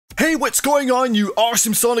Hey, what's going on, you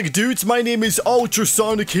awesome Sonic dudes? My name is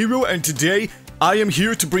UltraSonicHero, and today I am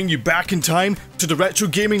here to bring you back in time to the retro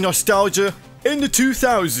gaming nostalgia in the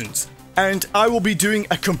 2000s. And I will be doing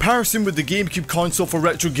a comparison with the GameCube console for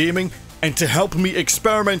retro gaming, and to help me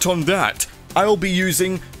experiment on that, I will be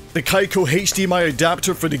using the KAICO HDMI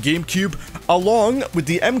adapter for the GameCube, along with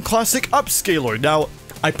the MClassic Upscaler. Now,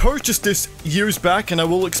 I purchased this years back, and I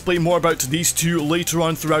will explain more about these two later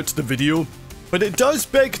on throughout the video. But it does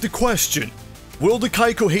beg the question, will the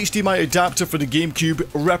KAICO HDMI adapter for the GameCube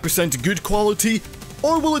represent good quality,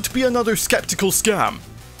 or will it be another skeptical scam?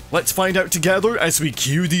 Let's find out together as we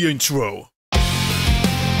cue the intro.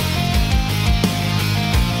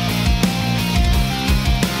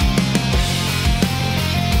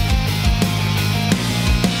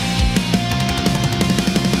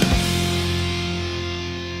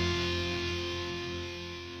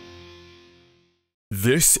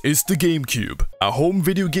 This is the GameCube, a home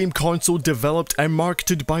video game console developed and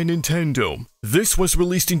marketed by Nintendo. This was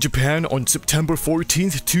released in Japan on September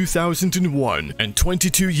 14th, 2001, and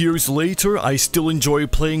 22 years later I still enjoy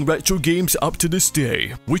playing retro games up to this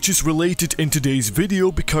day, which is related in today's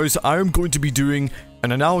video because I am going to be doing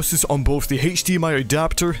an analysis on both the HDMI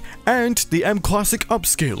adapter and the MClassic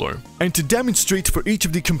Upscaler. And to demonstrate for each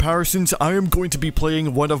of the comparisons, I am going to be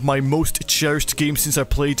playing one of my most cherished games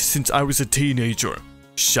since I was a teenager.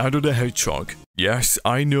 Shadow the Hedgehog. Yes,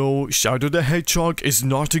 I know, Shadow the Hedgehog is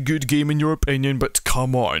not a good game in your opinion, but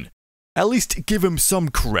come on. At least give him some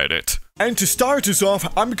credit. And to start us off,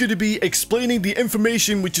 I'm going to be explaining the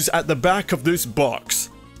information which is at the back of this box.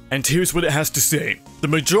 And here's what it has to say. The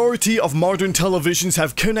majority of modern televisions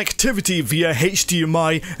have connectivity via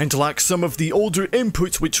HDMI and lack some of the older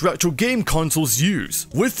inputs which retro game consoles use.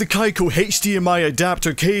 With the KAICO HDMI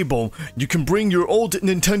adapter cable, you can bring your old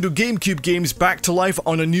Nintendo GameCube games back to life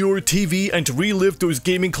on a newer TV and relive those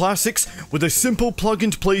gaming classics with a simple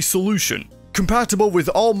plug-and-play solution. Compatible with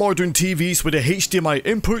all modern TVs with a HDMI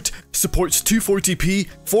input, supports 240p,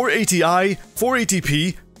 480i,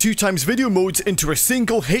 480p, 2x video modes into a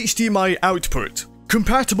single HDMI output.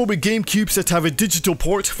 Compatible with GameCubes that have a digital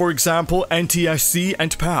port, for example NTSC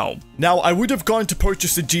and PAL. Now, I would have gone to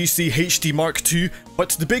purchase the GC HD Mark II, but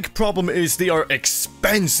the big problem is they are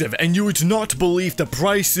expensive and you would not believe the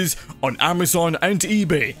prices on Amazon and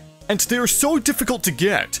eBay. And they are so difficult to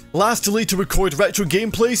get. Lastly, to record retro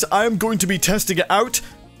gameplays, I am going to be testing it out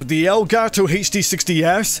with the Elgato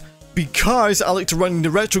HD60S, because I like to run the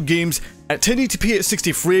retro games at 1080p at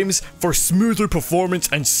 60 frames for smoother performance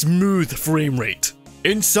and smooth frame rate.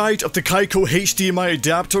 Inside of the KAICO HDMI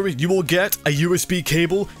adapter, you will get a USB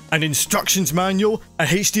cable, an instructions manual, a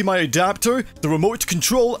HDMI adapter, the remote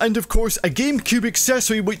control, and of course a GameCube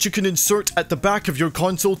accessory which you can insert at the back of your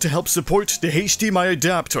console to help support the HDMI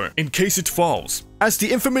adapter in case it falls. As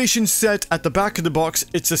the information said at the back of the box,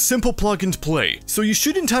 it's a simple plug and play, so you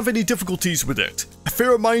shouldn't have any difficulties with it. A fair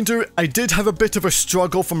reminder, I did have a bit of a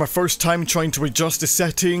struggle for my first time trying to adjust the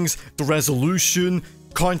settings, the resolution,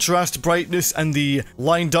 contrast, brightness, and the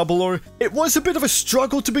line doubler. It was a bit of a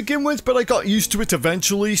struggle to begin with, but I got used to it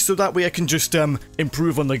eventually, so that way I can just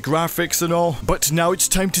improve on the graphics and all. But now it's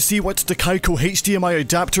time to see what the KAICO HDMI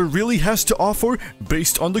adapter really has to offer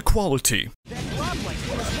based on the quality. That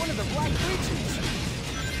Globlet was one of the black creatures.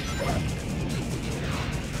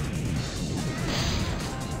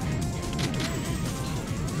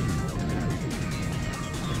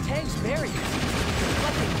 The tank's barriers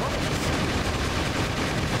reflecting bullets.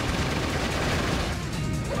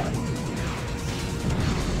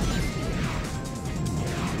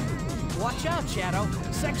 Watch out, Shadow.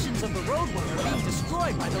 Sections of the roadway are being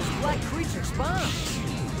destroyed by those black creature spawns.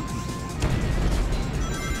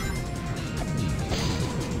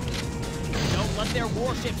 Don't let their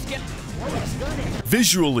warships get...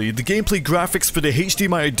 Visually, the gameplay graphics for the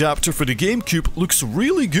HDMI adapter for the GameCube looks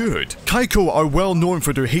really good. KAICO are well known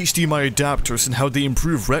for their HDMI adapters and how they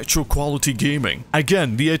improve retro quality gaming.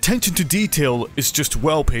 Again, the attention to detail is just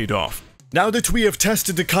well paid off. Now that we have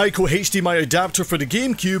tested the KAICO HDMI adapter for the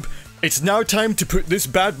GameCube, it's now time to put this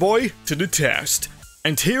bad boy to the test.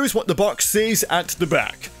 And here's what the box says at the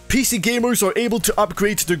back. PC gamers are able to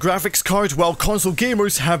upgrade their graphics card while console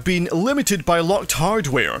gamers have been limited by locked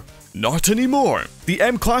hardware. Not anymore. The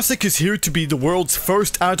MClassic is here to be the world's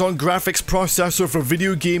first add-on graphics processor for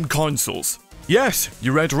video game consoles. Yes,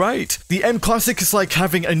 you read right. The MClassic is like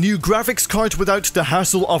having a new graphics card without the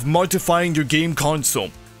hassle of modifying your game console.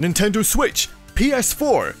 Nintendo Switch,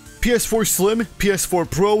 PS4, PS4 Slim, PS4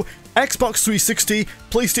 Pro, Xbox 360,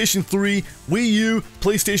 PlayStation 3, Wii U,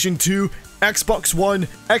 PlayStation 2, Xbox One,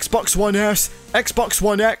 Xbox One S, Xbox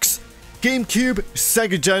One X, GameCube,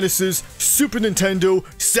 Sega Genesis, Super Nintendo,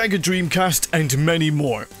 Sega Dreamcast, and many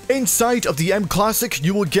more. Inside of the MClassic,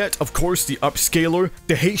 you will get, of course, the upscaler,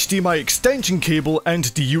 the HDMI extension cable, and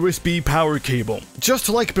the USB power cable. Just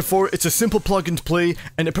like before, it's a simple plug and play,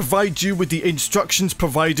 and it provides you with the instructions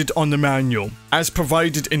provided on the manual. As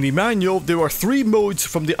provided in the manual, there are 3 modes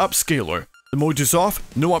from the upscaler. The mode is off,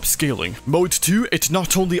 no upscaling. Mode 2, it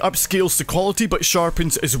not only upscales the quality but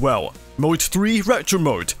sharpens as well. Mode 3, retro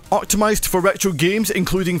mode, optimized for retro games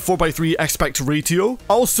including 4:3 aspect ratio.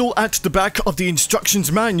 Also at the back of the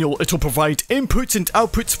instructions manual, it'll provide inputs and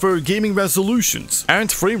outputs for gaming resolutions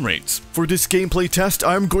and frame rates. For this gameplay test,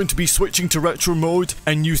 I'm going to be switching to retro mode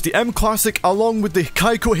and use the MClassic along with the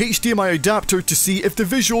KAICO HDMI adapter to see if the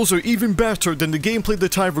visuals are even better than the gameplay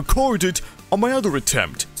that I've recorded on my other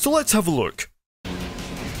attempt. So let's have a look.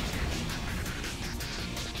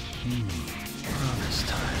 Promise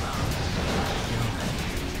time, huh?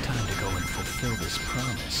 Time to go and fulfill this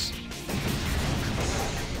promise.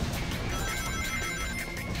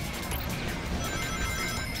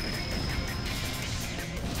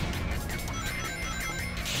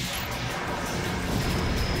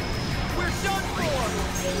 We're done for!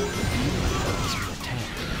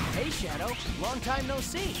 Hey, Shadow. Long time no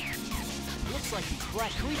see. Looks like these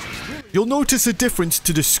black creatures really... You'll notice a difference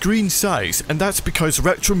to the screen size, and that's because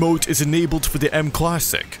retro mode is enabled for the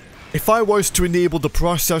MClassic. If I was to enable the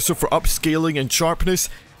processor for upscaling and sharpness,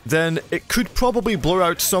 then it could probably blur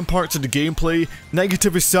out some parts of the gameplay.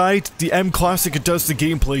 Negative aside, the MClassic does the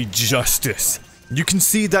gameplay justice. You can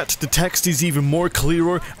see that the text is even more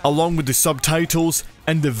clearer along with the subtitles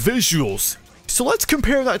and the visuals. So let's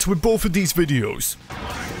compare that with both of these videos.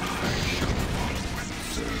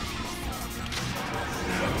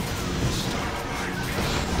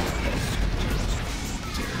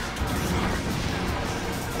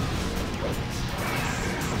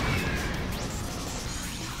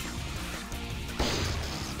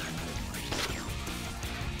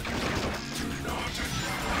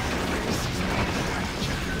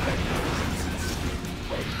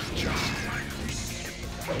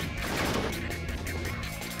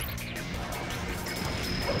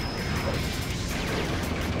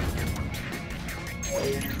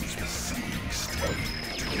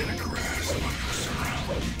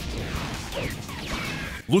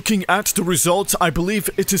 Looking at the results, I believe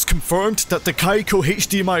it is confirmed that the KAICO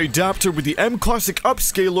HDMI adapter with the MClassic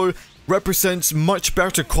Upscaler represents much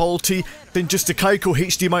better quality than just the KAICO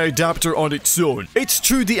HDMI adapter on its own. It's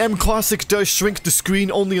true the MClassic does shrink the screen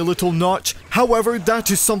only a little notch, however that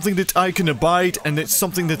is something that I can abide and it's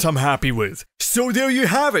something that I'm happy with. So there you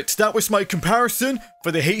have it, that was my comparison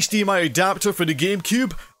for the HDMI adapter for the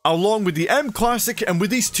GameCube along with the MClassic, and with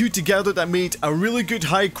these two together that made a really good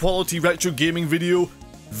high quality retro gaming video.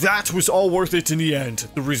 That was all worth it in the end.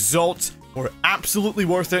 The results were absolutely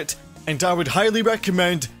worth it, and I would highly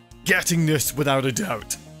recommend getting this without a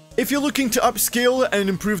doubt. If you're looking to upscale and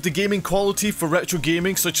improve the gaming quality for retro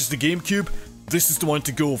gaming such as the GameCube, this is the one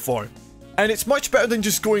to go for. And it's much better than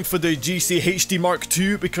just going for the GC HD Mark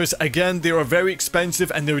II because again they are very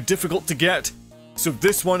expensive and they're difficult to get, so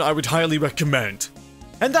this one I would highly recommend.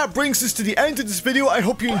 And that brings us to the end of this video. I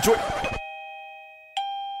hope you enjoyed.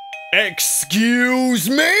 Excuse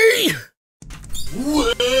me?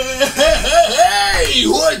 Hey,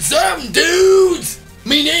 what's up, dudes?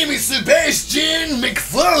 My name is Sebastian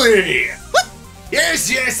McFlurry.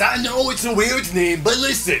 Yes, I know it's a weird name, but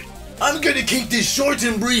listen, I'm gonna keep this short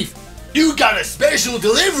and brief. You got a special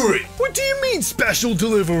delivery. What do you mean, special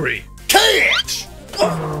delivery? Catch!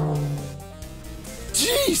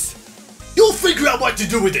 Jeez, you'll figure out what to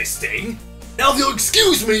do with this thing. Now if you'll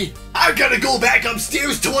excuse me, I gotta go back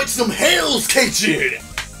upstairs to watch some Hell's Kitchen.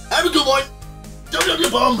 Have a good one.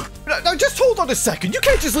 Bum. Now just hold on a second, you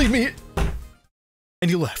can't just leave me.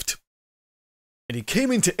 And he left. And he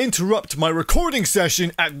came in to interrupt my recording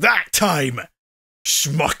session at that time.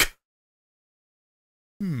 Schmuck.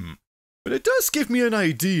 But it does give me an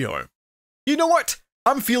idea. You know what?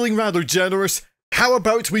 I'm feeling rather generous. How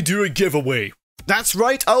about we do a giveaway? That's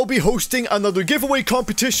right, I'll be hosting another giveaway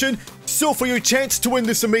competition, so for your chance to win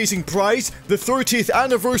this amazing prize, the 30th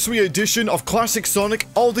anniversary edition of Classic Sonic,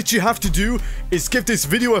 all that you have to do is give this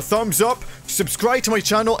video a thumbs up, subscribe to my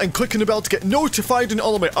channel and click on the bell to get notified on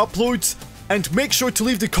all of my uploads, and make sure to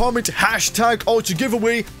leave the comment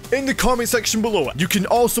 #UltraGiveaway in the comment section below. You can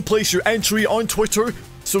also place your entry on Twitter,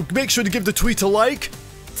 so make sure to give the tweet a like,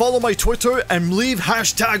 follow my Twitter and leave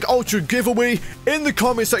 #UltraGiveaway in the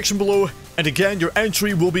comment section below. And again, your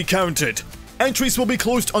entry will be counted. Entries will be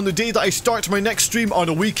closed on the day that I start my next stream on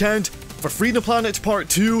a weekend for Freedom Planet Part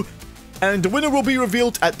 2, and the winner will be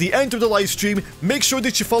revealed at the end of the live stream. Make sure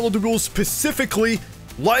that you follow the rules specifically,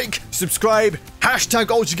 like, subscribe, Hashtag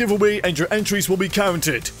Ultra Giveaway and your entries will be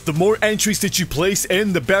counted. The more entries that you place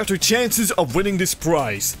in, the better chances of winning this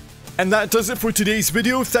prize. And that does it for today's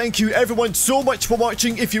video. Thank you everyone so much for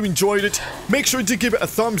watching. If you enjoyed it, make sure to give it a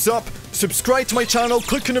thumbs up, subscribe to my channel,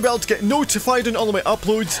 click on the bell to get notified on all of my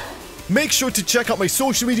uploads. Make sure to check out my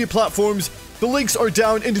social media platforms. The links are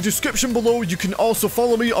down in the description below. You can also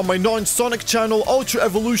follow me on my non-Sonic channel, Ultra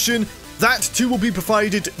Evolution. That too will be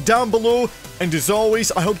provided down below. And as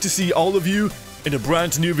always, I hope to see all of you in a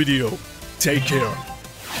brand new video. Take care.